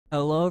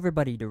Hello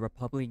everybody,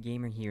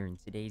 TheRepublicGamer here. In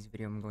today's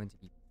video, I'm going to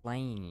be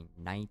playing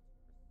Night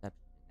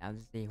Perception. Now,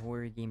 this is a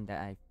horror game that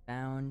I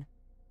found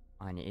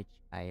on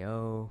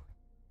itch.io,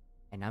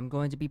 and I'm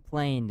going to be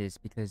playing this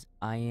because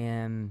I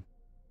am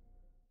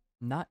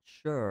not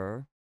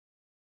sure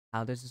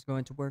how this is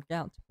going to work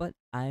out, but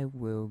I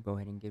will go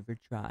ahead and give it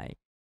a try.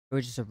 It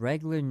was just a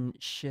regular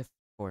shift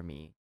for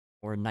me,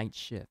 or night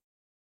shift.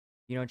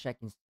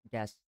 Checking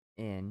guests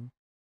in,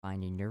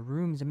 finding their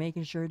rooms, and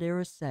making sure they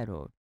were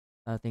settled.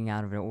 Nothing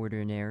out of the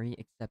ordinary,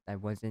 except I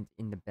wasn't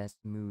in the best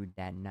mood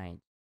that night.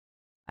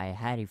 I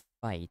had a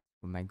fight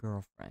with my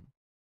girlfriend.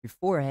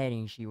 Before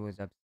heading, she was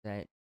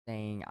upset,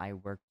 saying I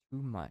worked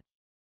too much.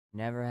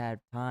 Never had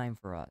time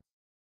for us.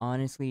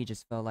 Honestly, it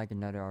just felt like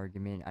another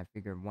argument. I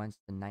figured once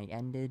the night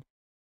ended,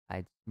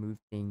 I'd smooth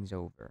things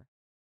over.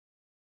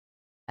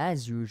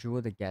 As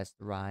usual, the guests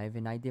arrived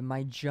and I did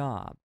my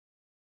job.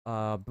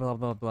 Blah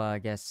blah blah. I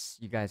guess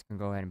you guys can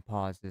go ahead and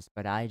pause this,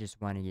 but I just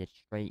want to get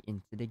straight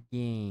into the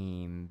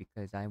game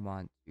because I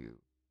want to.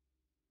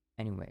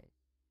 Anyways.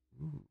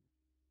 Ooh.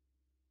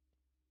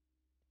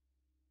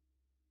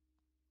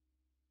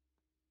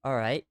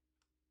 Alright.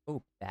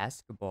 Oh,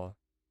 basketball.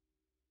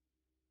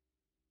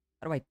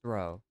 How do I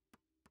throw?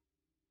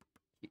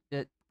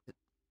 The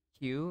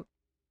Q?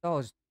 Oh,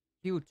 it's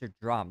Q to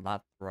drop,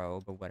 not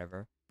throw, but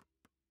whatever.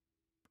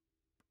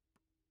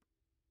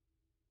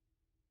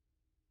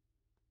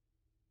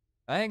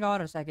 Hang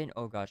on a second.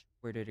 Oh gosh,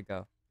 where did it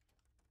go?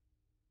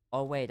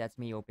 Oh wait, that's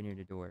me opening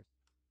the doors.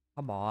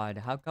 Come on,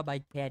 how come I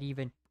can't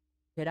even...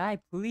 Can I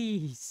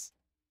please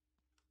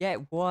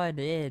get one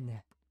in?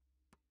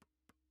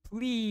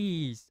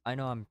 Please! I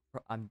know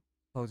I'm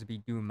supposed to be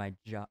doing my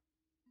job.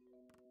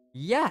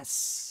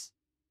 Yes!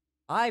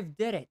 I've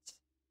did it!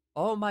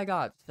 Oh my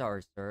god.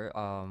 Sorry, sir.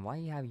 Why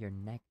you have your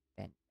neck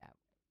bent that way?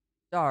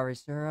 Sorry,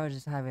 sir. I was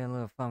just having a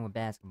little fun with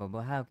basketball,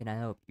 but how can I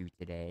help you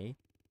today?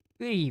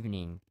 Good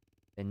evening.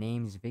 The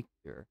name's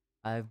Victor.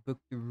 I've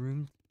booked a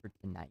room for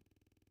tonight.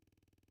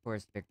 Of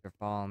course, Victor,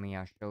 follow me.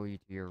 I'll show you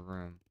to your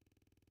room.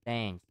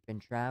 Thanks.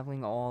 Been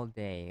traveling all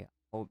day.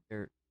 Hope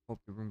the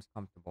room's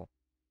comfortable.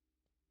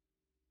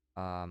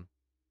 Um,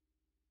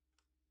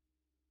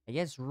 I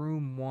guess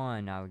room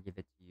 1, I'll give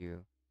it to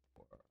you.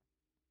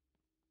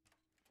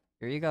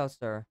 Here you go,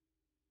 sir.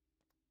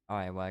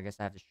 Alright, well, I guess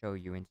I have to show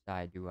you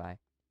inside, do I?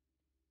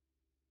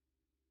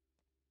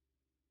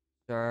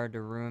 Sir, the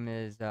room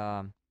is,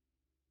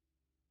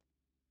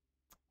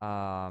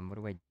 what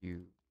do I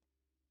do?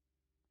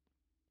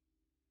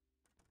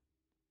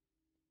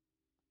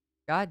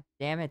 God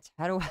damn it.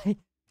 How do I,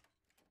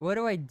 what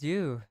do I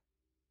do?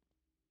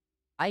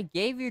 I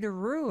gave you the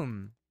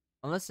room.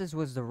 Unless this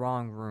was the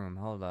wrong room.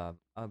 Hold up.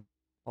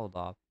 Hold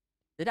up.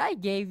 Did I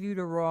give you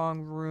the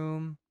wrong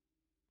room?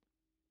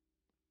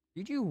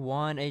 Did you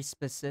want a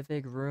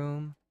specific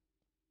room?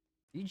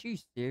 Did you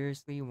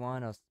seriously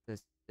want a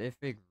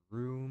specific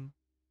room?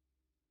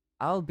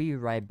 I'll be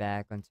right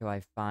back until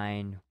I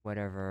find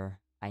whatever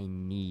I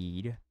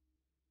need.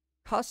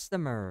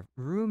 Customer,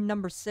 room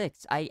number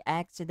 6. I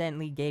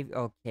accidentally gave...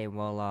 Okay,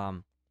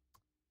 well,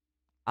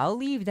 I'll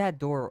leave that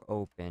door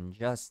open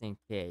just in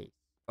case.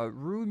 But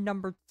room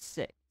number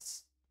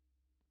 6.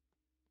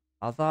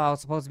 I thought I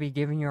was supposed to be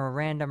giving you a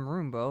random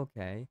room, but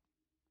okay.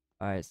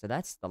 Alright, so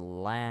that's the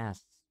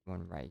last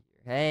one right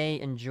here.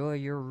 Hey, enjoy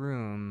your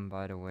room,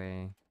 by the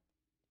way.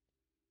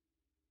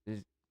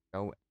 Just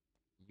go...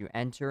 You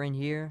enter in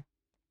here.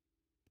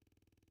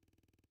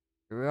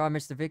 Here we are,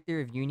 Mr. Victor.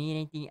 If you need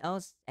anything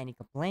else, any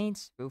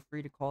complaints, feel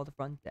free to call the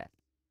front desk.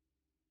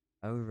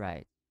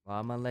 Alright. Well,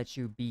 I'm gonna let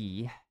you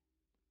be.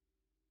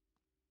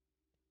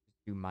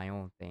 Just do my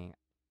own thing.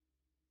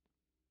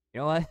 You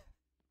know what?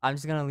 I'm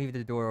just gonna leave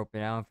the door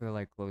open. I don't feel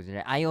like closing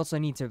it. I also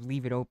need to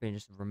leave it open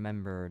just to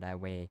remember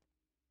that way.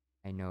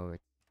 I know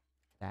it's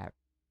that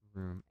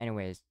room.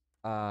 Anyways,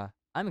 I'm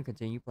gonna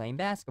continue playing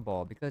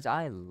basketball because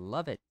I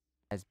love it.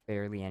 As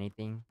barely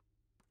anything.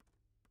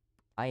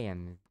 I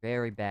am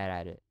very bad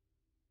at it.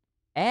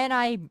 And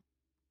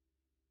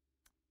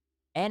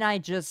I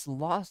just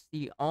lost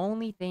the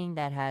only thing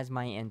that has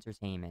my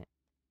entertainment.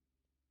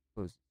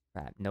 Close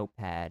crap.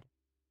 Notepad.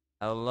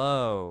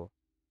 Hello.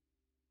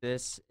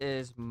 This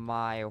is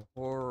my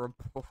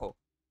horrible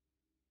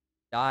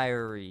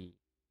diary.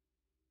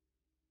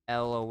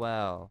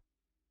 LOL.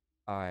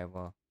 Alright,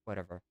 well,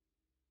 whatever.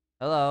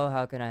 Hello,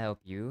 how can I help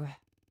you?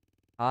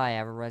 Hi, I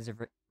have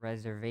a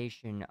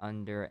reservation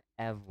under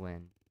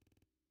Evelyn.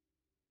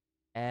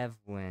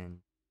 Evelyn.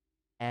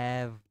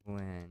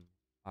 Evelyn.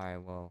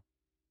 Alright, well.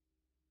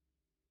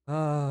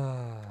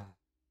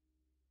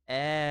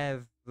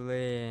 Evelyn.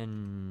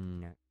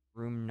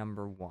 Room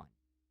number 1.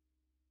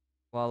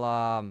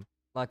 Well,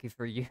 lucky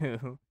for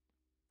you.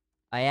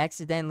 I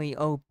accidentally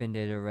opened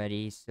it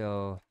already,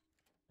 so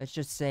let's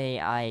just say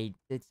I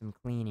did some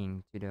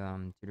cleaning to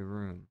the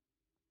room.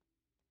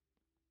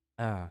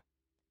 Alright,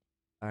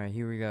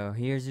 here we go.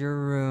 Here's your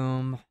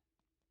room.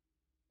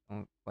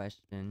 Don't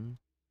question.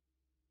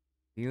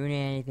 If you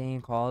need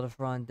anything, call the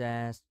front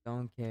desk.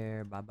 Don't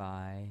care.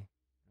 Bye-bye.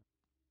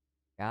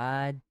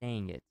 God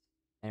dang it.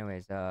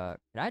 Anyways, can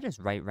I just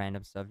write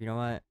random stuff? You know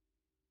what?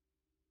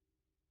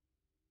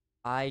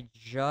 I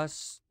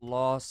just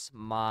lost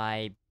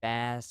my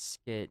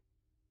basketball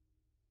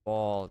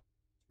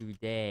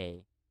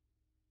today.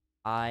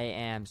 I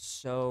am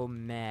so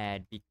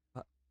mad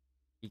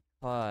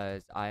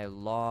because I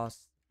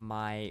lost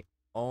my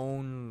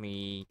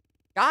only.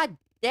 God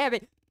damn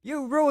it!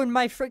 You ruined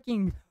my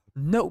freaking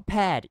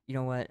notepad! You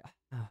know what?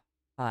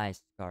 Hi,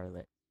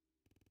 Scarlet.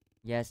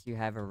 Yes, you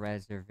have a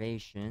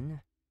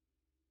reservation.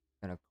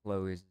 Gonna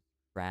close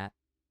crap.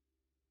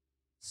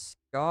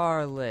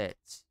 Scarlet!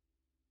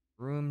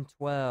 Room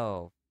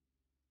 12.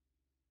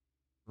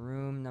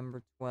 Room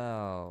number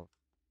 12.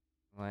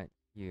 What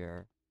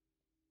here?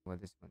 Well,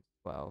 this one's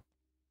 12.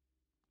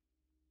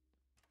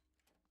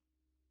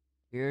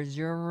 Here's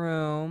your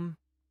room.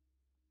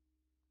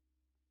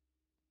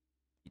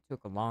 You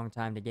took a long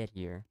time to get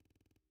here.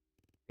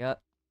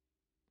 Yep.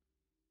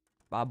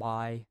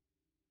 Bye-bye.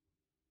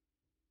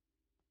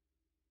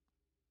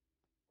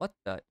 What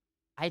the?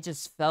 I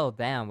just fell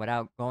down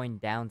without going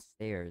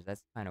downstairs.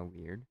 That's kind of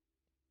weird.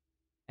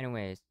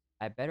 Anyways,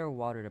 I better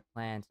water the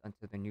plants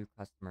until the new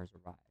customers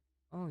arrive.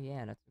 Oh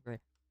yeah, that's a great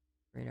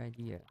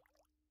idea.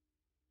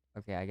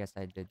 Okay, I guess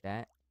I did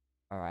that.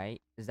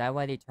 Alright. Is that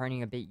why they're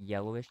turning a bit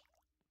yellowish?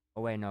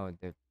 Oh wait, no,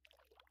 the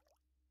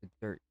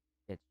dirt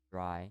gets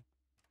dry.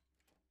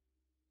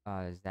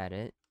 Is that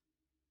it?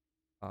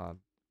 Is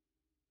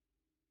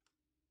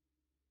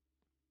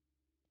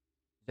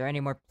there any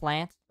more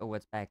plants? Oh,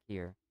 what's back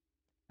here?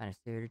 Kind of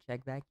scared to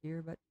check back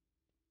here, but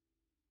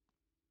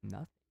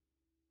nothing.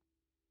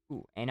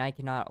 Ooh, and I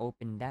cannot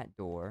open that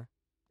door.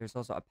 There's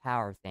also a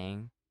power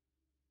thing.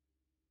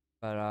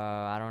 But,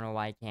 I don't know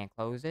why I can't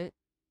close it.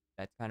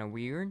 That's kind of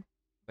weird.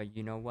 But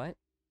you know what?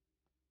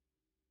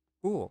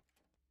 Cool.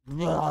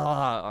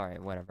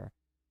 Alright, whatever.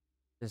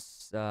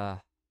 Just, can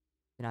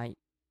I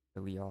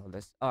delete all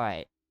this?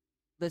 Alright.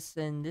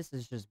 Listen, this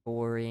is just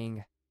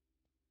boring.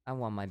 I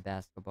want my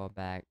basketball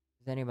back.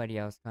 Is anybody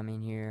else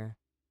coming here?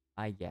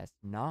 I guess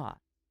not.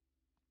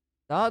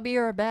 So I'll be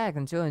right back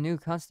until a new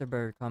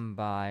customer come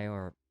by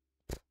or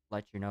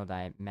let you know that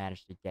I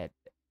managed to get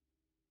it.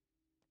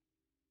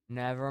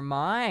 Never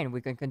mind.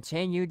 We can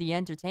continue the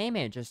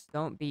entertainment. Just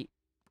don't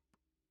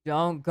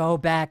go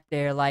back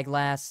there like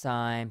last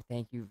time.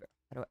 Thank you.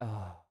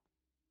 Oh,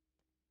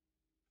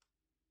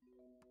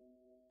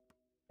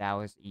 that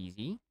was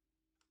easy.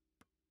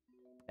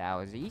 That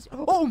was easy.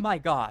 Oh my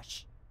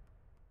gosh.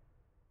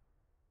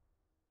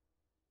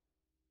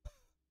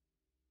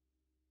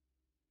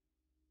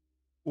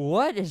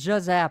 What has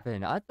just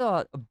happened? I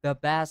thought the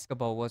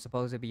basketball was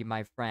supposed to be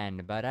my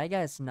friend, but I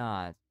guess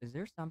not. Is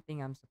there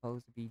something I'm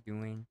supposed to be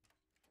doing?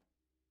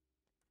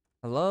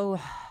 Hello?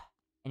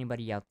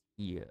 Anybody out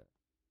here?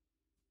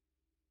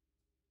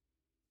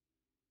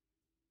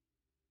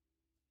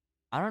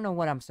 I don't know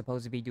what I'm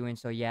supposed to be doing,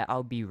 so yeah,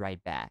 I'll be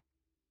right back.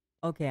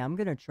 Okay, I'm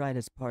gonna try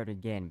this part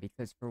again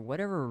because for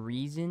whatever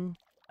reason,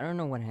 I don't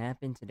know what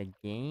happened to the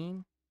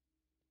game.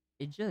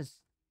 It just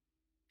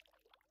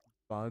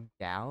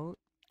bugged out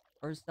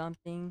or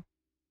something.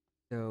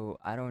 So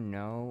I don't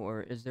know.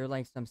 Or is there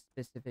like some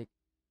specific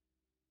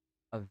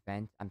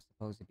event I'm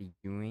supposed to be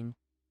doing?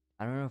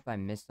 I don't know if I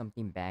missed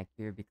something back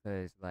here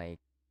because like,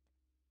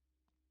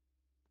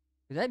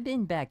 because I've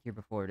been back here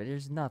before.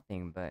 There's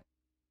nothing, but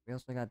we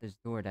also got this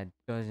door that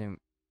doesn't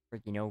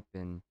freaking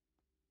open.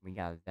 We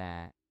got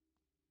that.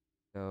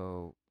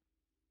 So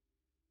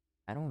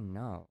I don't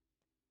know.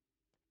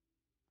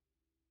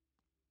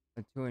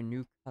 Until a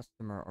new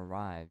customer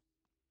arrives.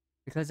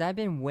 Because I've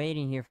been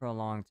waiting here for a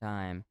long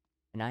time,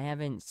 and I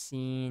haven't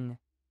seen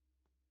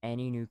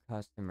any new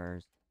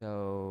customers,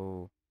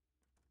 so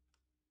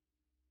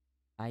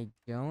I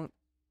don't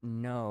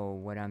know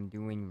what I'm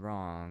doing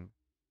wrong.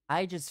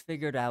 I just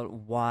figured out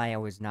why I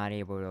was not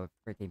able to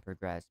freaking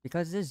progress.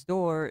 Because this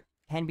door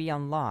can be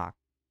unlocked,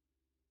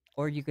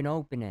 or you can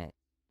open it.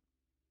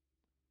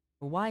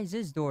 But why is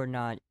this door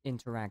not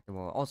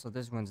interactable? Also,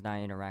 this one's not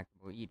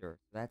interactable either,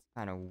 so that's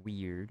kind of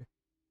weird.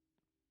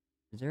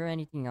 Is there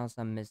anything else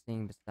I'm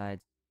missing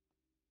besides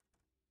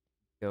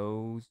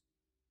those?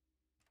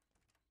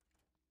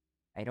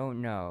 I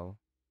don't know.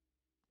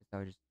 So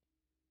I'll just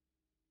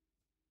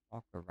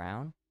walk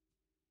around.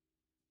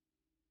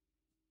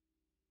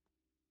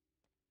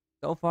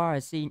 So far, I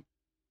see.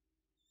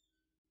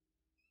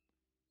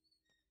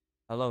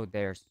 Hello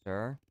there,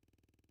 sir.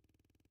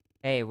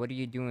 Hey, what are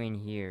you doing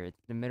here?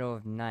 It's the middle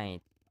of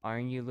night.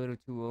 Aren't you a little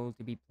too old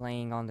to be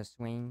playing on the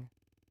swing?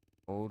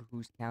 Old,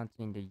 who's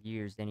counting the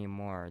years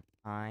anymore?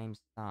 Time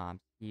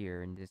stops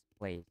here in this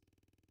place.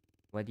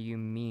 What do you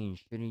mean?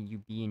 Shouldn't you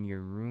be in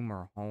your room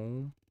or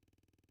home?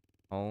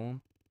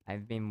 Home?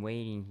 I've been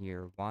waiting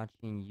here,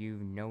 watching you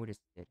notice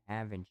it,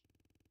 haven't you?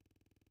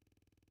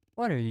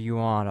 What are you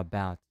on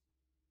about?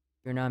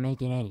 You're not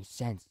making any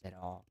sense at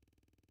all.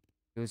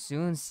 You'll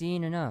soon see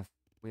enough.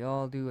 We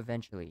all do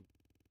eventually.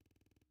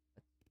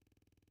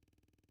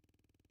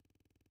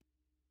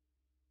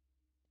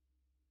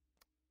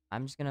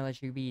 I'm just gonna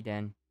let you be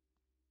then.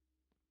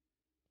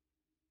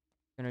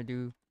 Gonna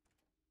do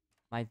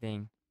my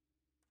thing.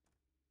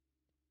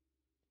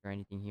 there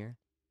anything here?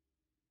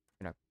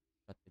 I'm gonna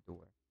shut the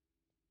door.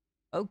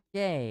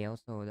 Okay,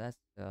 also that's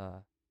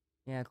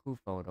yeah, cool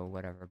photo,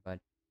 whatever, but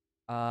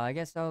I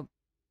guess I'll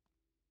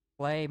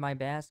play my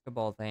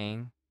basketball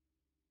thing.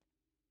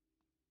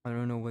 I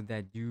don't know what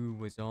that dude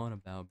was on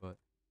about, but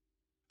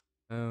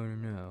oh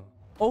no.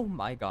 Oh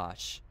my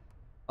gosh.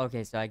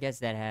 Okay, so I guess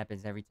that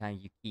happens every time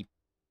you keep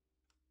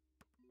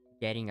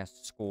getting a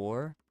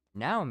score.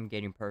 Now I'm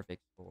getting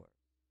perfect score.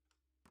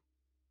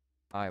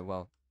 Alright,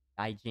 well,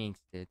 I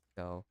jinxed it,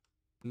 so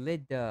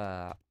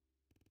Lida.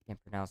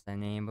 Can't pronounce that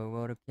name, but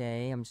well,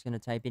 okay. I'm just gonna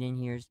type it in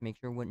here just to make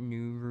sure what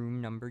new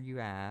room number you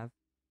have.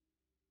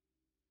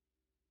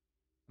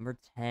 Number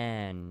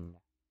 10.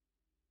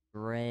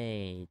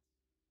 Great.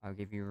 I'll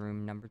give you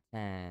room number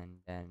 10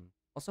 then.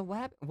 Also,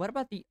 what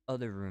about the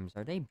other rooms?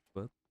 Are they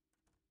booked?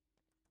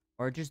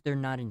 Or just they're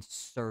not in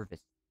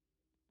service?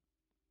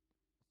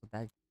 So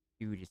that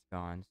dude is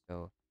gone,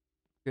 so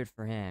good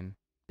for him.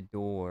 The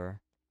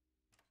door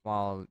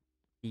while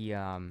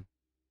the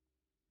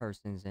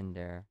person's in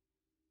there.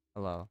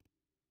 Hello.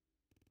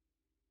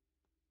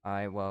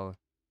 Alright, well,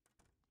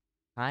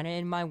 kinda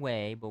in my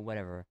way, but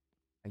whatever.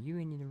 Are you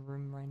in the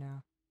room right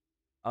now?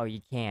 Oh,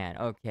 you can.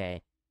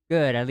 Okay.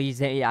 Good. At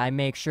least I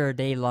make sure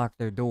they lock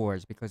their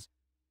doors because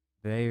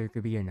there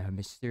could be a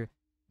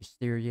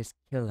mysterious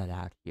killer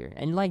out here.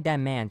 And like that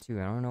man too.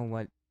 I don't know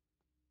what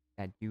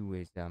that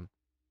dude is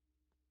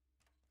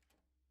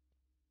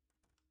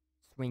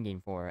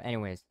swinging for.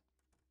 Anyways,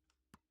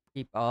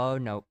 keep. Oh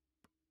no,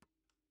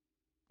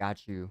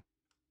 got you.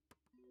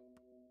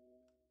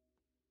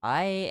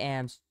 I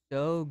am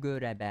so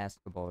good at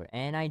basketball,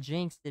 and I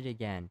jinxed it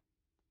again.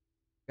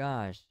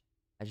 Gosh,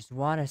 I just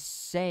want to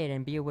say it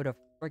and be able to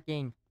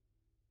freaking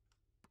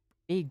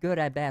be good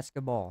at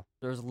basketball.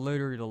 There's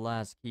literally the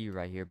last key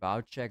right here, but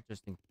I'll check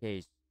just in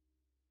case.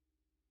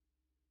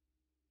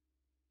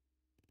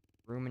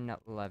 Room in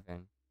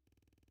 11.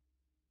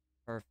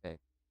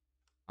 Perfect.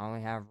 I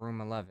only have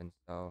room 11,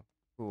 so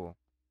cool.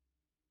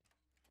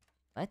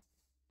 Let's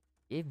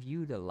give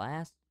you the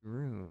last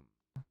room.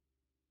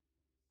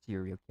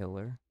 Serial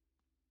killer.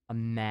 A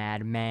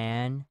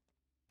madman.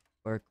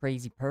 Or a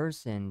crazy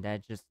person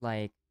that just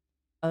like,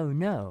 oh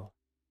no,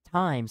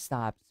 time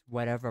stops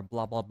whatever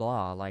blah blah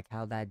blah, like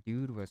how that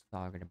dude was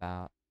talking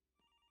about.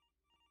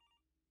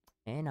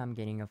 And I'm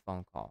getting a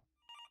phone call.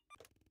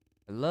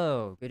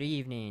 Hello, good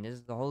evening. This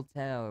is the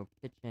hotel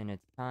kitchen.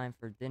 It's time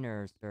for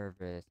dinner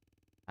service.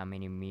 How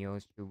many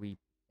meals should we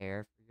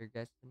prepare for your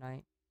guests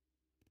tonight?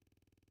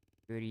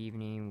 Good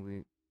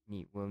evening.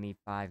 We'll need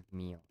 5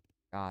 meals.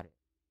 Got it.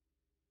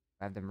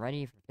 Have them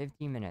ready for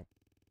 15 minutes.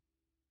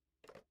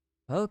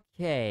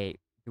 Okay.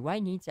 Do I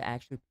need to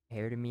actually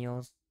prepare the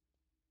meals?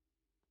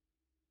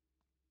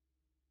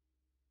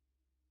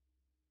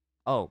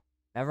 Oh,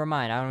 never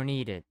mind. I don't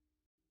need it.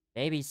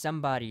 Maybe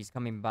somebody's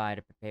coming by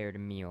to prepare the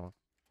meals.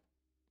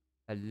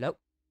 Hello?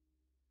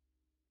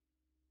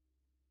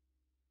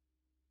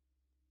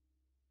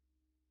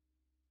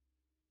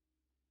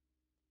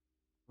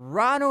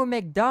 Ronald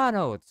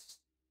McDonald's!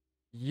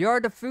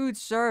 You're the food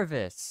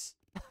service!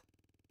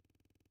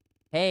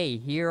 Hey,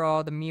 here are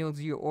all the meals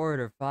you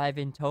ordered, 5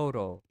 in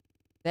total.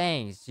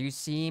 Thanks, you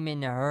seem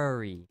in a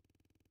hurry.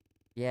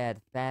 Yeah,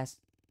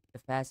 the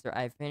faster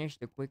I finish,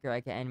 the quicker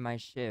I can end my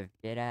shift.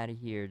 Get out of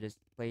here, this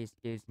place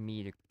gives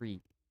me the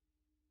creep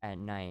at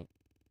night.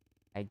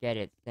 I get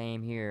it,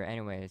 same here,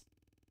 anyways.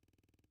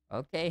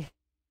 Okay.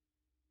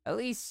 At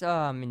least,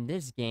 in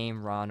this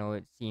game, Ronald,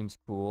 it seems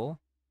cool.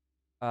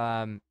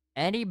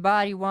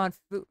 Anybody want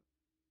food?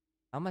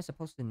 How am I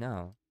supposed to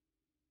know?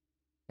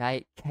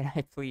 Can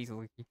I please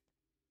look?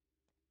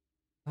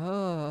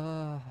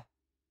 Oh,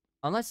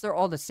 unless they're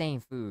all the same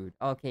food.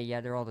 Okay,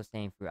 yeah, they're all the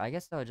same food. I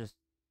guess I'll just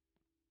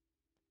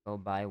go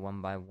by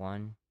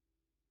one.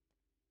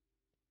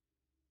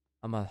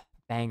 I'm gonna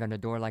bang on the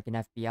door like an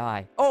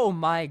FBI. Oh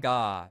my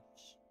gosh.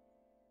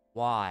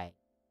 Why?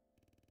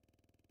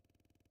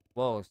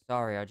 Whoa,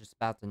 sorry, I was just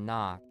about to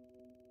knock.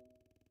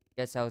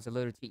 Guess I was a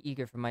little too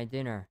eager for my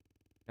dinner.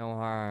 No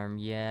harm.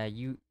 Yeah,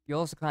 you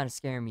also kind of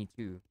scare me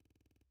too.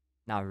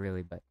 Not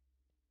really, but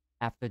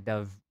after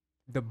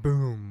the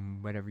boom,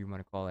 whatever you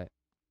want to call it.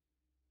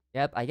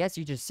 Yep, I guess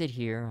you just sit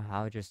here.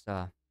 I'll just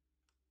what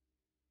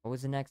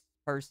was the next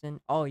person?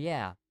 Oh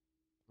yeah,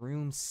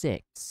 room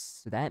 6.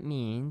 So that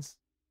means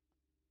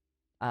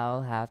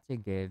I'll have to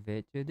give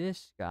it to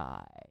this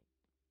guy.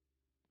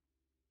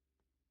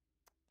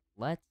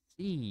 Let's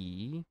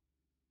see.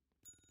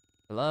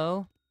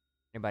 Hello?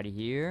 Anybody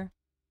here?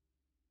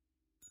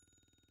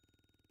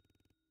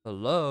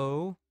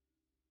 Hello?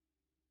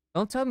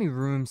 Don't tell me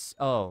rooms.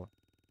 Oh.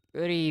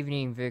 Good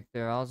evening,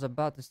 Victor. I was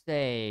about to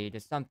say,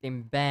 there's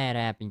something bad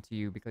happening to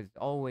you because it's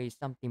always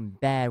something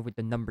bad with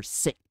the number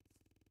 6.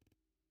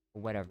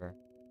 Or whatever.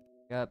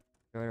 Yep.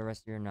 Enjoy the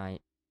rest of your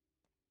night.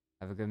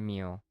 Have a good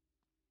meal.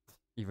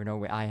 Even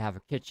though I have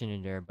a kitchen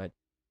in there, but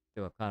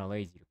still kind of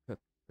lazy to cook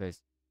because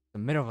it's the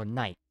middle of the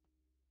night.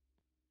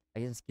 I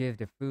just give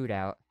the food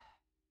out.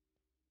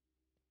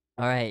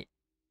 Alright.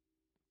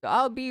 So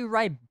I'll be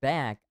right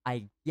back,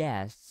 I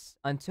guess,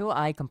 until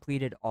I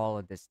completed all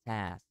of this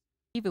task.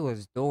 I believe it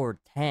was door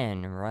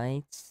 10,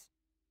 right?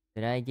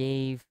 That I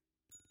gave.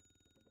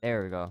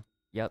 There we go.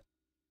 Yep.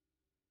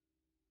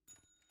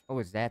 What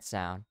was that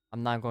sound?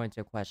 I'm not going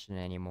to question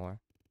it anymore.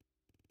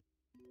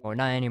 Or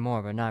not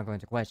anymore, but not going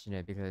to question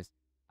it because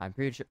I'm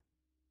pretty sure.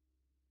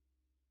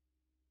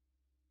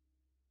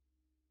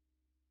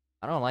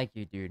 I don't like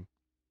you, dude.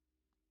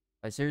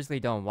 I seriously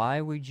don't.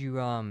 Why would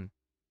you,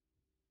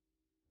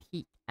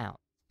 peek out?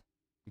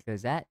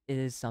 Because that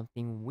is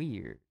something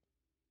weird.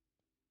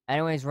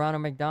 Anyways,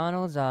 Ronald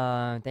McDonald's,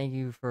 thank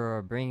you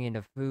for bringing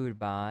the food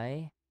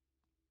by.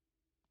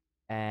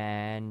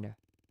 And,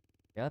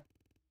 yep,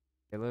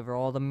 deliver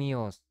all the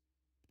meals.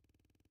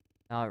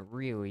 Not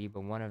really,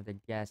 but one of the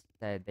guests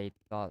said they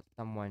thought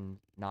someone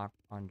knocked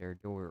on their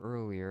door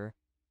earlier.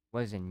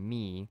 Wasn't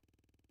me.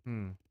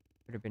 Could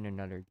have been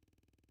another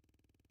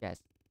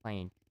guest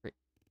playing trick.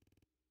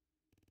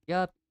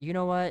 Yup, you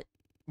know what?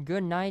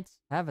 Good night.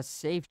 Have a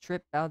safe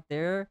trip out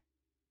there.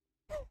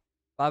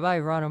 Bye-bye,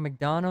 Ronald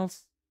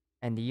McDonald's.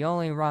 And the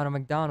only Ronald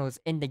McDonald's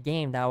in the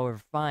game that I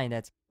would find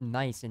that's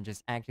nice and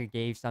just actually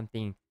gave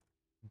something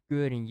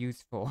good and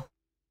useful.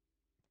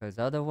 Because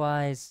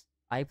otherwise,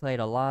 I played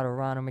a lot of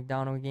Ronald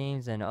McDonald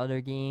games and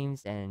other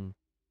games, and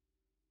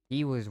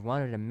he was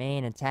one of the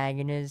main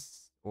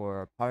antagonists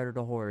or part of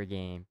the horror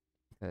game.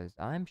 Because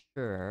I'm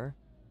sure.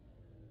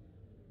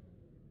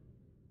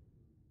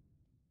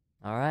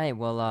 Alright,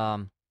 well,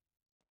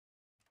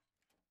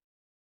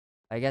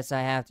 I guess I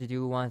have to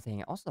do one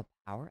thing. Also,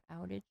 power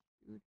outage,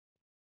 dude.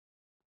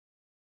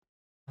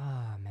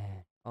 Ah,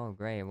 man. Oh,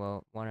 great.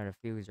 Well, one of the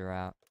fuses are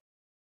out.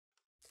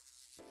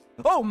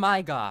 Oh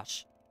my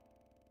gosh!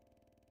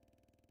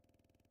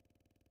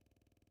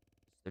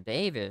 Mr.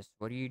 Davis,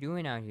 what are you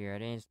doing out here? I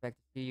didn't expect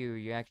to see you.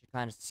 You actually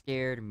kind of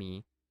scared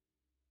me.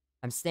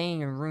 I'm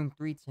staying in room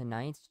 3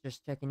 tonight,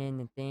 just checking in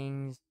and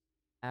things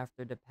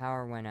after the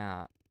power went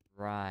out.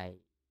 Right.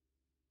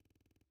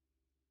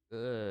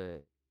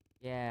 Good.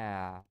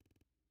 Yeah.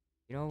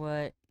 You know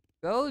what?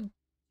 Go to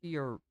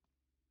your...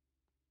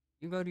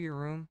 You go to your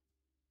room.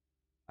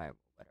 Alright,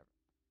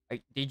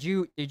 whatever. Did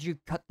you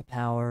cut the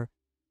power?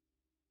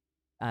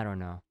 I don't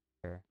know.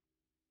 Sure.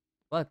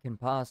 What can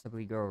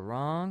possibly go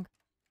wrong?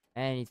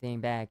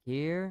 Anything back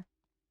here?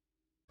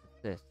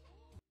 What's this?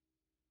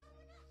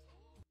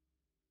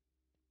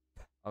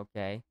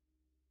 Okay.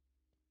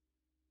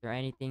 Is there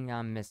anything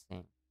I'm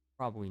missing?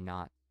 Probably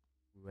not.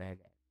 Red.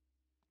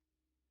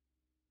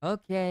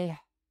 Okay.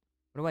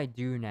 What do I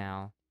do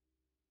now?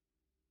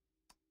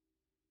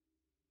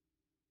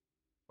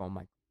 On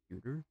my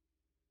computer?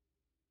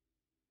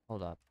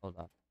 Hold up, hold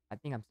up. I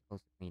think I'm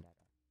supposed to clean that up.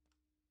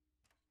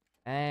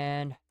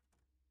 And...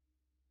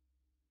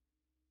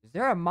 Is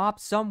there a mop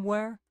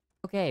somewhere?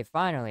 Okay,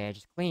 finally, I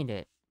just cleaned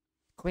it.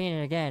 Clean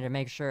it again to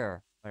make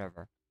sure.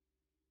 Whatever.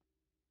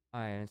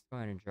 Alright, let's go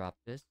ahead and drop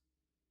this.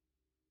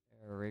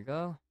 There we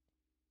go.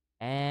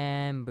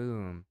 And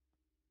boom.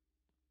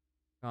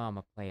 Oh, I'm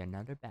gonna play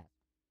another bat.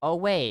 Oh,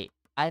 wait.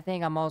 I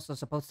think I'm also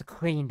supposed to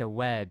clean the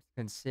webs,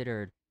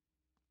 considered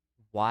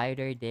why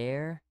they're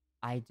there.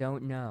 I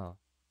don't know.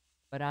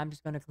 But I'm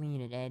just gonna clean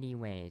it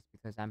anyways,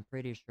 because I'm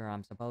pretty sure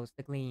I'm supposed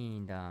to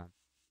clean them.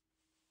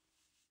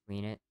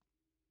 Clean it.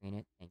 Clean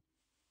it. Thank you.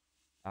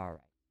 Alright.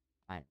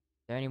 Fine.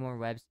 Is there any more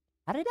webs?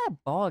 How did that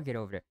ball get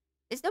over there?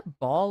 Is the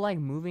ball, like,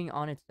 moving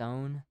on its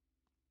own?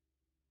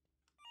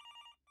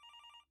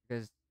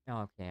 Because,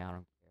 okay, I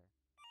don't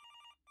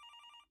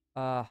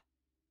care.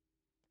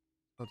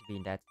 Supposed to be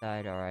in that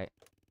side, alright.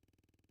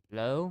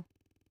 Hello?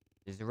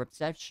 There's a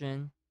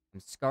reception. I'm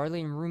Scarlet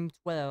in room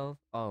 12.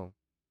 Oh,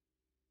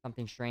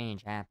 something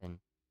strange happened.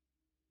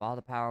 While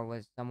the power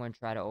was, someone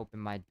tried to open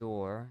my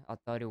door. I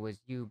thought it was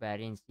you, but I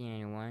didn't see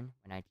anyone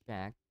when I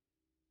checked.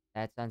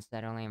 That's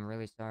unsettling. I'm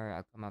really sorry.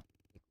 I'll come up.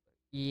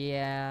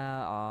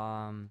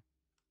 Yeah,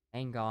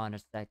 hang on a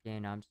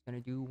second. I'm just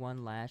gonna do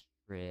one last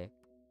trick.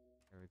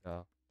 There we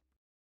go.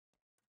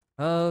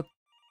 Oh,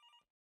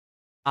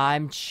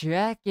 I'm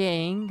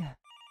checking.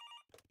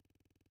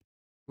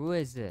 Who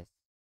is this?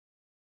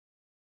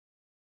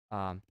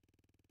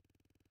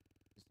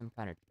 Is some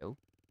kind of joke?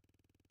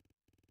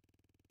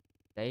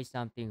 Say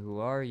something. Who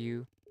are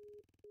you?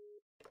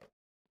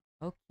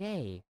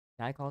 Okay.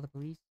 Can I call the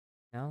police?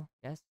 No?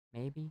 Yes?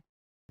 Maybe?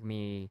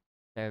 Me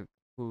check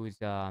who's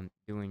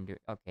doing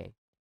okay.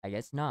 I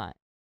guess not.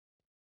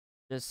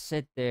 Just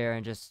sit there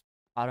and just,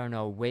 I don't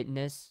know,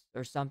 witness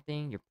or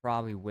something. You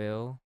probably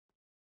will.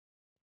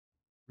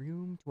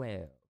 Room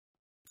 12.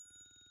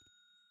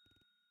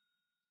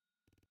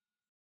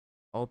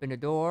 Open the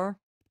door.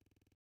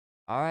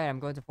 Alright, I'm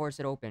going to force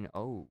it open.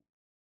 Oh.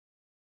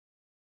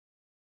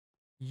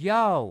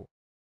 Yo!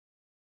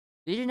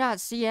 Did you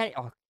not see any?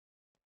 Oh.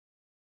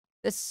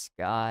 This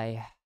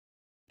guy.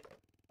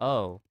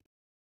 Oh.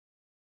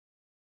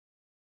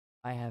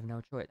 I have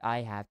no choice.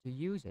 I have to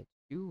use it.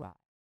 Do I?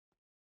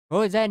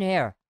 Who's in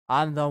here?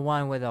 I'm the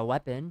one with a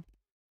weapon.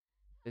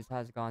 This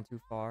has gone too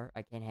far.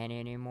 I can't handle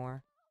it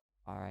anymore.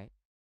 Alright.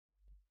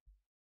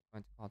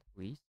 Going to call the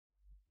police.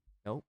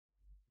 Nope.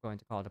 going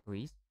to call the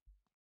police.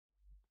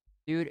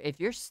 Dude, if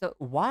you're so...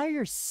 Why are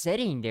you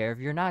sitting there if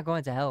you're not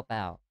going to help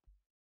out?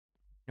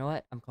 You know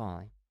what? I'm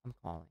calling.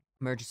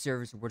 Emergency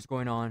service, what's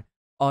going on?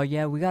 Oh,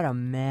 yeah, we got a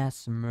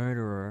mass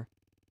murderer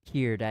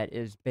here that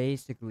is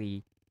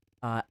basically,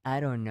 I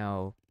don't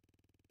know,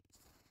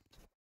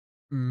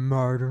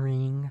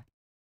 murdering.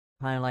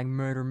 Kind of like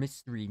murder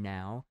mystery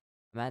now.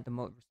 I'm at the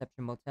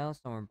reception motel.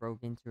 Someone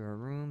broke into her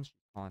room. She's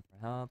calling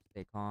for help.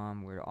 Stay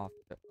calm. We're off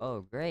the...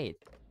 Oh, great.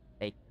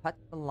 They cut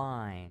the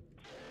line.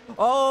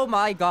 Oh,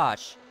 my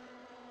gosh.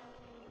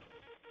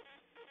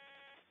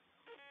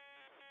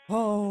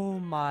 Oh,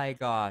 my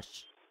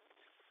gosh.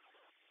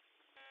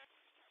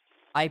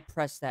 I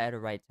pressed that at the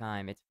right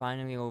time. It's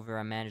finally over.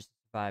 I managed to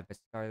survive, but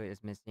Scarlet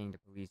is missing. The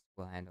police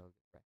will handle the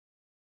rest.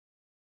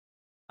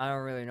 I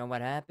don't really know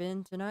what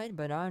happened tonight,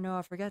 but I know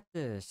I forgot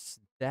this.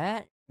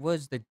 That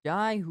was the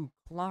guy who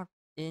clocked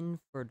in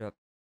for the...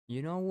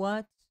 You know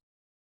what?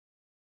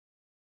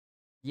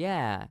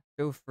 Yeah,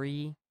 feel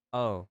free.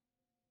 Oh,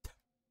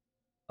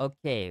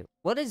 okay.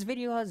 Well, this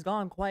video has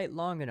gone quite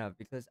long enough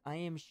because I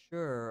am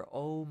sure...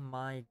 Oh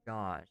my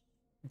gosh.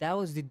 That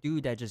was the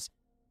dude that just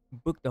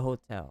booked the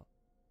hotel.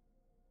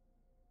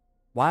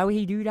 Why would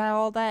he do that,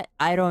 all that?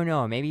 I don't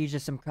know. Maybe he's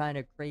just some kind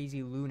of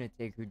crazy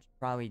lunatic who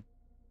probably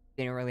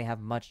didn't really have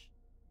much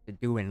to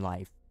do in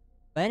life.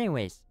 But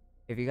anyways,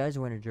 if you guys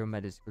want to join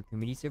my Discord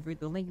community server,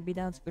 the link will be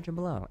down in the description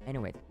below.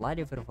 Anyways, like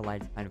if you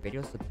like this kind of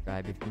video,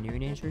 subscribe if you're new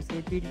and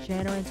interested to the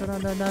channel, and turn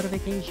on the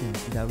notifications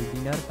so that we be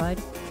notified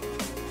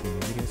when new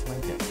videos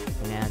like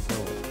this. And as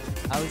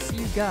always, I will see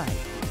you guys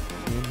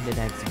in the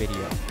next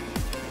video.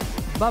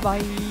 Bye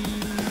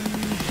bye!